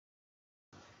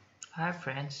Hi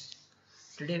friends,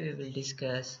 today we will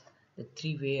discuss the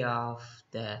three way of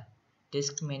the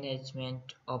disk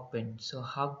management open. So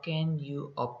how can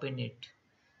you open it?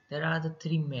 There are the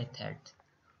three methods.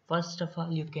 First of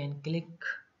all, you can click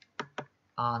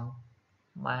on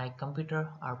my computer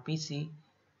or PC.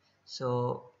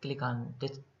 So click on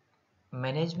disk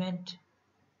management,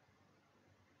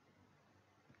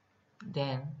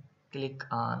 then click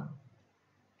on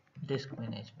disk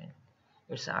management.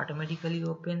 It's automatically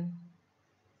open.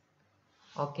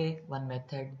 Okay, one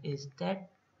method is that.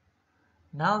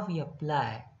 Now we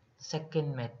apply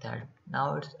second method.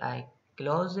 Now I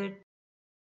close it.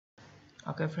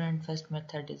 Okay friend, first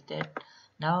method is that.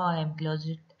 Now I am close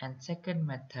it, and second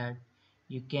method,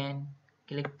 you can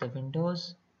click the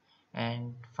windows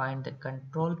and find the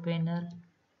control panel,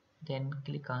 then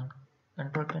click on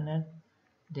control panel,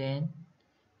 then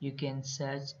you can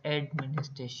search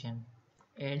administrations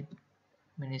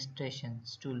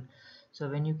tool. So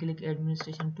when you click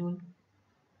administration tool,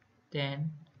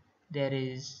 then there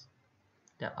is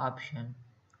the option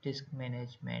disk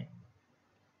management.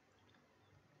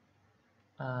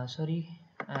 Sorry,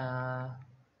 uh,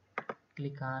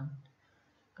 click on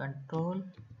control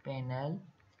panel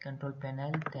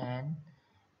then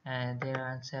there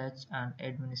are search and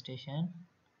administration,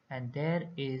 and there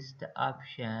is the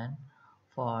option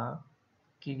for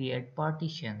create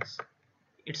partitions.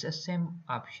 It's the same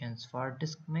options for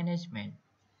disk management.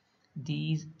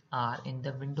 These are in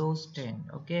the Windows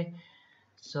 10. Okay,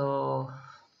 so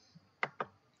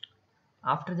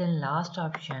after the last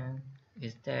option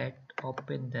is that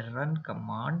open the run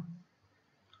command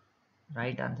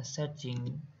right on the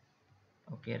searching.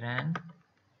 Okay, run,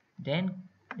 then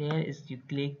there is you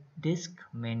click disk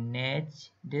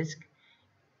manage disk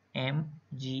mgmt.msg.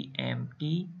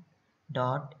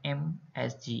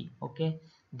 okay,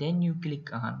 then you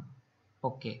click on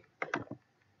okay,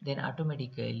 then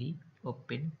automatically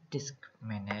open disk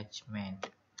management.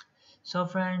 So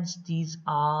friends, these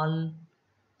all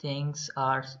things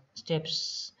are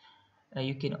steps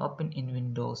you can open in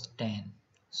Windows 10.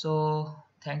 So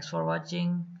thanks for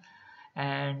watching,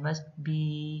 and must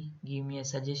be give me a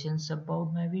suggestions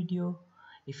about my video.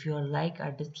 If you like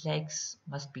or dislikes,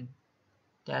 must be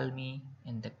tell me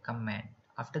in the comment.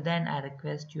 After then I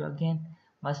request you again,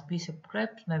 must be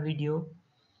subscribe to my video.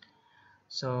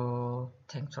 So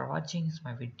thanks for watching. It's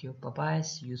my video. Bye bye,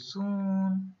 see you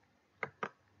soon.